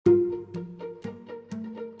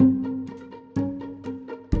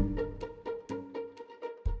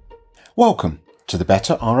Welcome to the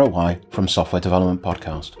Better ROI from Software Development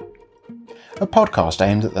podcast, a podcast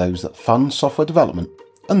aimed at those that fund software development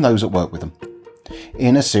and those that work with them.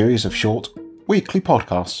 In a series of short, weekly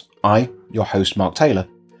podcasts, I, your host Mark Taylor,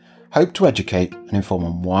 hope to educate and inform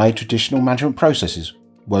on why traditional management processes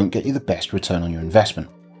won't get you the best return on your investment.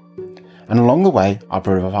 And along the way, I'll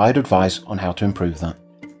provide advice on how to improve that.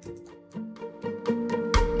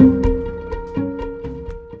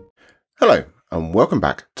 Hello, and welcome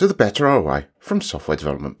back to the Better ROI from Software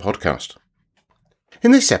Development podcast.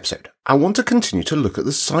 In this episode, I want to continue to look at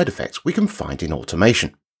the side effects we can find in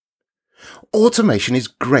automation. Automation is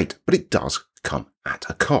great, but it does come at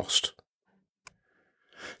a cost.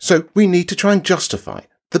 So we need to try and justify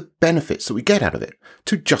the benefits that we get out of it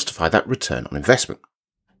to justify that return on investment.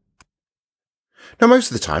 Now, most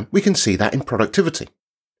of the time, we can see that in productivity.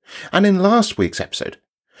 And in last week's episode,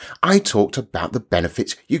 I talked about the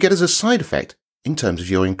benefits you get as a side effect in terms of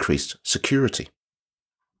your increased security.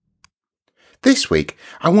 This week,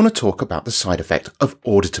 I want to talk about the side effect of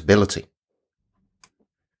auditability.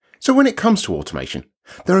 So when it comes to automation,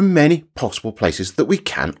 there are many possible places that we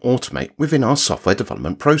can automate within our software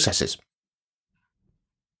development processes.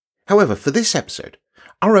 However, for this episode,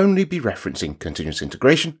 I'll only be referencing continuous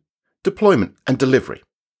integration, deployment, and delivery.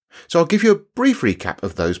 So I'll give you a brief recap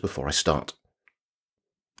of those before I start.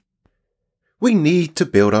 We need to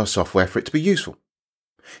build our software for it to be useful.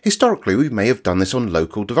 Historically, we may have done this on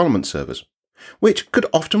local development servers, which could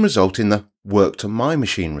often result in the work to my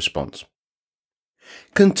machine response.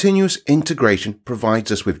 Continuous integration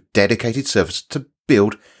provides us with dedicated servers to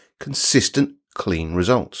build consistent, clean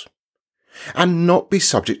results, and not be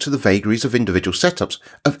subject to the vagaries of individual setups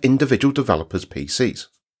of individual developers' PCs.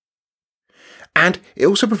 And it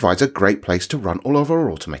also provides a great place to run all of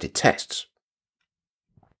our automated tests.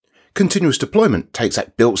 Continuous deployment takes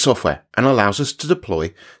that built software and allows us to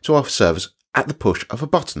deploy to our servers at the push of a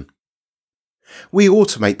button. We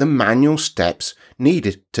automate the manual steps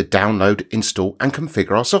needed to download, install, and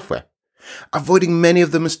configure our software, avoiding many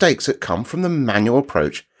of the mistakes that come from the manual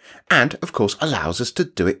approach and, of course, allows us to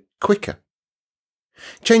do it quicker.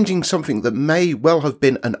 Changing something that may well have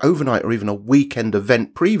been an overnight or even a weekend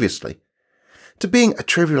event previously to being a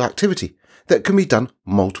trivial activity that can be done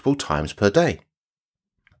multiple times per day.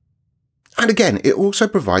 And again, it also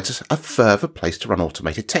provides us a further place to run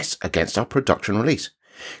automated tests against our production release,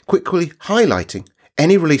 quickly highlighting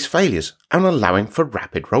any release failures and allowing for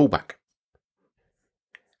rapid rollback.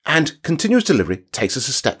 And continuous delivery takes us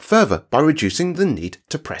a step further by reducing the need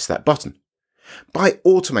to press that button, by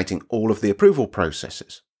automating all of the approval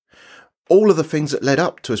processes, all of the things that led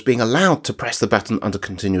up to us being allowed to press the button under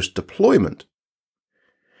continuous deployment.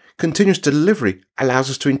 Continuous delivery allows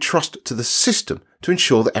us to entrust to the system to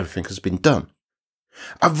ensure that everything has been done,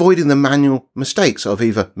 avoiding the manual mistakes of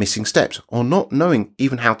either missing steps or not knowing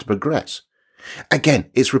even how to progress.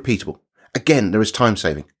 Again, it's repeatable. Again, there is time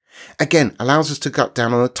saving. Again, allows us to cut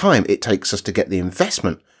down on the time it takes us to get the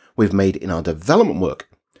investment we've made in our development work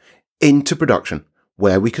into production,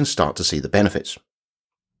 where we can start to see the benefits.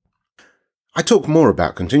 I talk more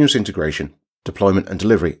about continuous integration, deployment, and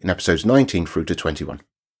delivery in episodes 19 through to 21.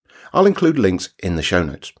 I'll include links in the show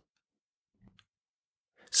notes.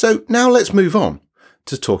 So now let's move on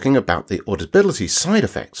to talking about the auditability side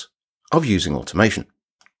effects of using automation.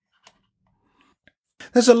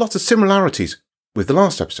 There's a lot of similarities with the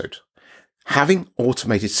last episode. Having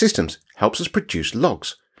automated systems helps us produce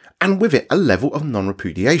logs, and with it a level of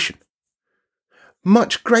non-repudiation,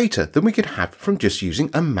 much greater than we could have from just using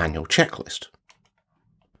a manual checklist.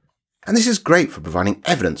 And this is great for providing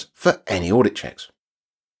evidence for any audit checks.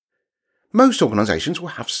 Most organisations will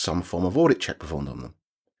have some form of audit check performed on them,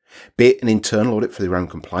 be it an internal audit for their own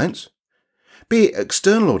compliance, be it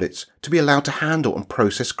external audits to be allowed to handle and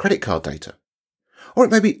process credit card data, or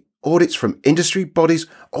it may be audits from industry bodies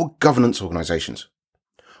or governance organisations.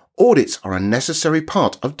 Audits are a necessary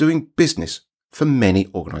part of doing business for many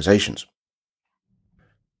organisations.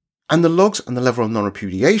 And the logs and the level of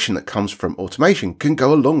non-repudiation that comes from automation can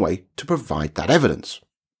go a long way to provide that evidence.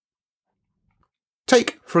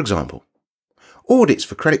 Take, for example, audits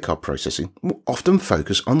for credit card processing will often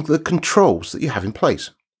focus on the controls that you have in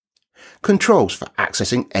place. Controls for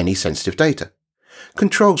accessing any sensitive data.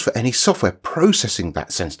 Controls for any software processing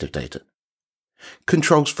that sensitive data.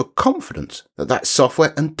 Controls for confidence that that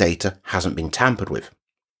software and data hasn't been tampered with.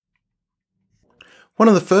 One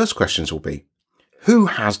of the first questions will be, who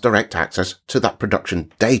has direct access to that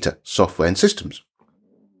production data, software and systems?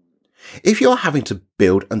 If you're having to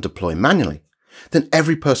build and deploy manually, then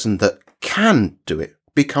every person that can do it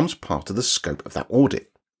becomes part of the scope of that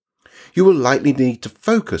audit. You will likely need to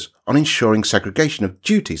focus on ensuring segregation of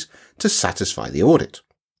duties to satisfy the audit.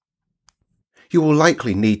 You will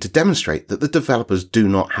likely need to demonstrate that the developers do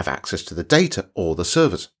not have access to the data or the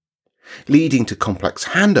servers, leading to complex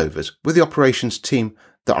handovers with the operations team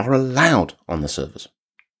that are allowed on the servers.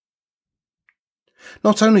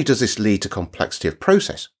 Not only does this lead to complexity of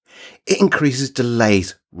process, it increases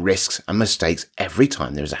delays, risks and mistakes every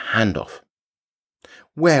time there is a handoff.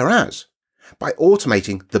 Whereas, by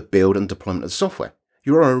automating the build and deployment of software,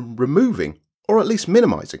 you are removing, or at least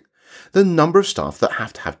minimizing, the number of staff that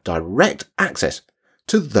have to have direct access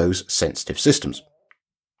to those sensitive systems.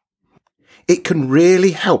 It can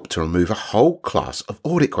really help to remove a whole class of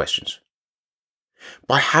audit questions.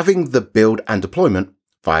 By having the build and deployment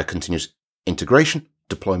via continuous integration,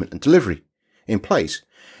 deployment and delivery in place,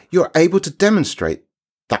 you are able to demonstrate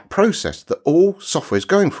that process that all software is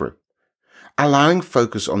going through, allowing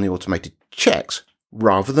focus on the automated checks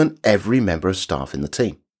rather than every member of staff in the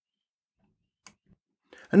team.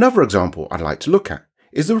 Another example I'd like to look at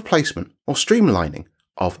is the replacement or streamlining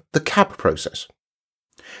of the CAB process.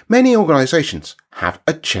 Many organisations have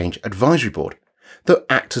a change advisory board that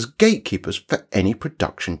act as gatekeepers for any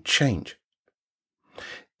production change.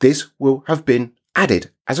 This will have been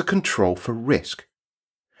added as a control for risk.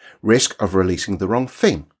 Risk of releasing the wrong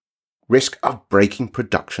thing. Risk of breaking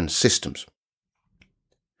production systems.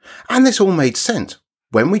 And this all made sense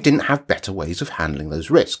when we didn't have better ways of handling those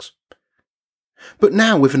risks. But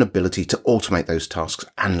now with an ability to automate those tasks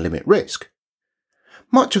and limit risk,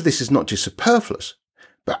 much of this is not just superfluous,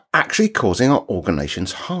 but actually causing our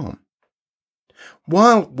organisations harm.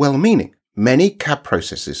 While well-meaning, many CAB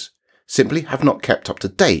processes simply have not kept up to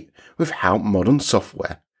date with how modern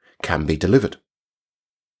software can be delivered.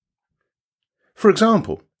 For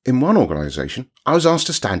example, in one organisation, I was asked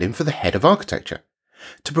to stand in for the head of architecture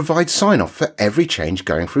to provide sign-off for every change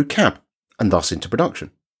going through CAB and thus into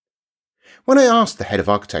production. When I asked the head of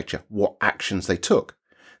architecture what actions they took,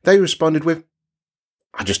 they responded with,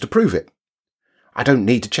 "I just approve it. I don't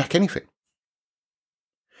need to check anything."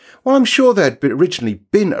 While I'm sure there had originally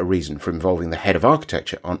been a reason for involving the head of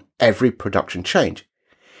architecture on every production change,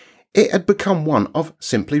 it had become one of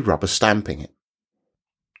simply rubber stamping it.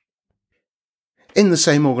 In the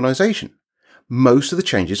same organisation, most of the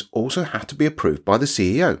changes also have to be approved by the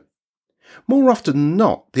CEO. More often than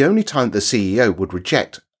not, the only time the CEO would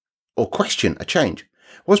reject or question a change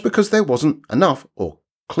was because there wasn't enough or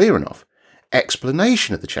clear enough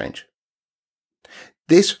explanation of the change.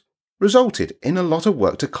 This resulted in a lot of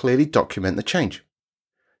work to clearly document the change,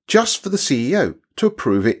 just for the CEO to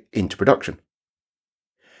approve it into production.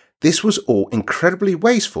 This was all incredibly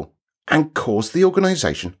wasteful and caused the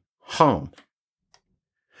organisation harm.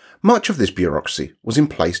 Much of this bureaucracy was in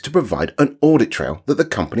place to provide an audit trail that the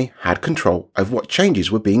company had control over what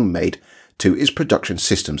changes were being made to its production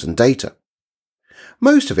systems and data.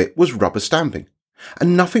 Most of it was rubber stamping,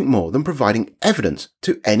 and nothing more than providing evidence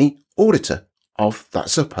to any auditor of that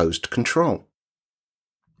supposed control.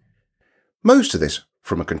 Most of this,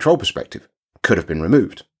 from a control perspective, could have been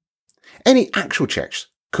removed. Any actual checks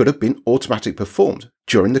could have been automatically performed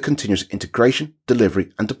during the continuous integration,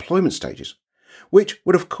 delivery and deployment stages, which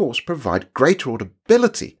would of course provide greater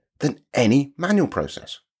auditability than any manual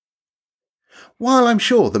process. While I'm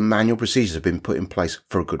sure the manual procedures have been put in place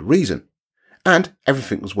for a good reason, and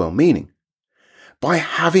everything was well-meaning, by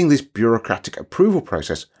having this bureaucratic approval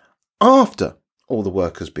process after all the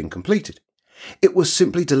work has been completed, it was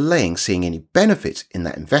simply delaying seeing any benefits in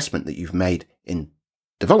that investment that you've made in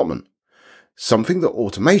development, something that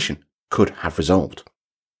automation could have resolved.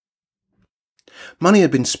 Money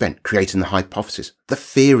had been spent creating the hypothesis, the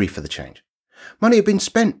theory for the change. Money had been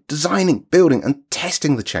spent designing, building and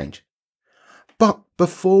testing the change. But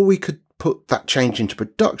before we could put that change into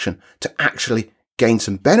production to actually gain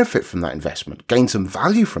some benefit from that investment, gain some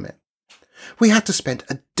value from it, we had to spend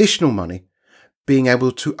additional money being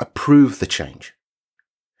able to approve the change.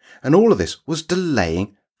 And all of this was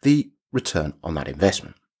delaying the return on that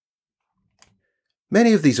investment.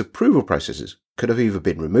 Many of these approval processes could have either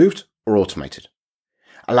been removed or automated,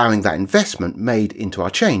 allowing that investment made into our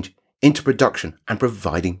change into production and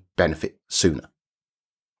providing benefit sooner.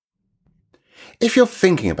 If you're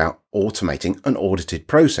thinking about automating an audited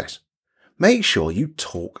process, make sure you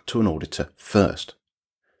talk to an auditor first.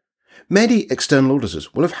 Many external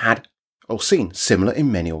auditors will have had or seen similar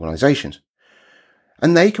in many organisations,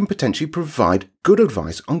 and they can potentially provide good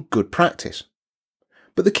advice on good practice.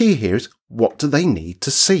 But the key here is, what do they need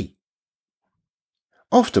to see?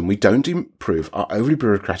 Often we don't improve our overly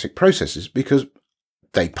bureaucratic processes because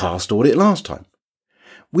they passed audit last time.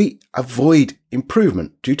 We avoid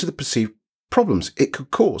improvement due to the perceived problems it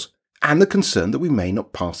could cause and the concern that we may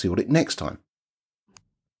not pass the audit next time.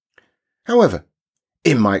 However,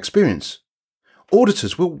 in my experience,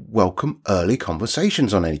 auditors will welcome early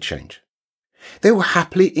conversations on any change. They will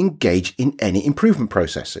happily engage in any improvement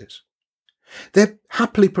processes. They'll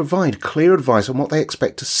happily provide clear advice on what they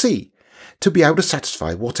expect to see to be able to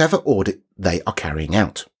satisfy whatever audit they are carrying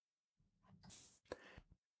out.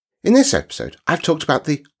 In this episode, I've talked about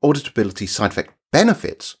the auditability side effect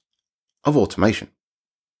benefits of automation.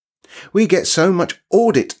 We get so much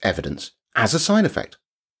audit evidence as a side effect,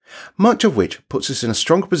 much of which puts us in a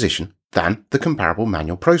stronger position than the comparable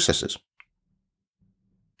manual processes.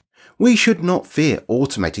 We should not fear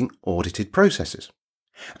automating audited processes,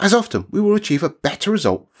 as often we will achieve a better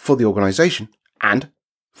result for the organisation and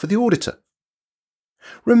for the auditor.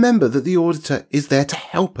 Remember that the auditor is there to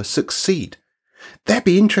help us succeed. They'll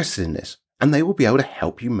be interested in this and they will be able to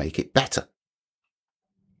help you make it better.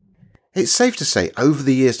 It's safe to say over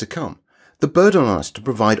the years to come, the burden on us to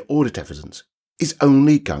provide audit evidence is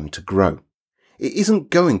only going to grow. It isn't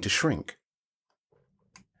going to shrink.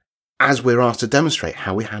 As we're asked to demonstrate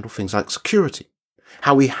how we handle things like security,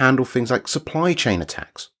 how we handle things like supply chain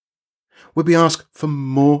attacks, we'll be asked for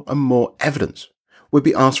more and more evidence. We'll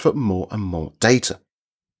be asked for more and more data.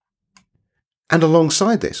 And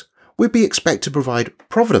alongside this, we'll be expected to provide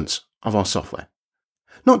provenance of our software,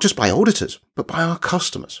 not just by auditors, but by our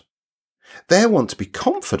customers. They want to be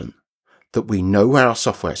confident that we know where our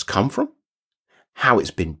software has come from, how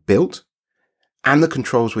it's been built, and the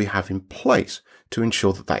controls we have in place to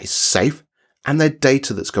ensure that that is safe and their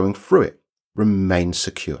data that's going through it remains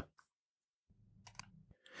secure.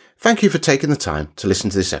 Thank you for taking the time to listen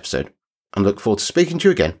to this episode and look forward to speaking to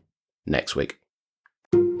you again next week.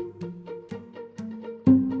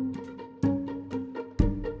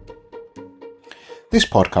 This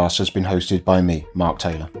podcast has been hosted by me, Mark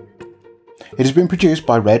Taylor. It has been produced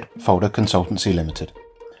by Red Folder Consultancy Limited,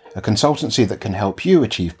 a consultancy that can help you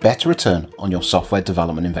achieve better return on your software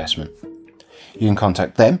development investment. You can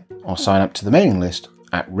contact them or sign up to the mailing list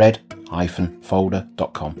at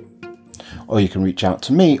red-folder.com. Or you can reach out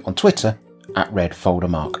to me on Twitter at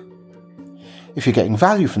redfoldermark. If you're getting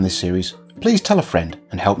value from this series, please tell a friend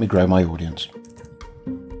and help me grow my audience.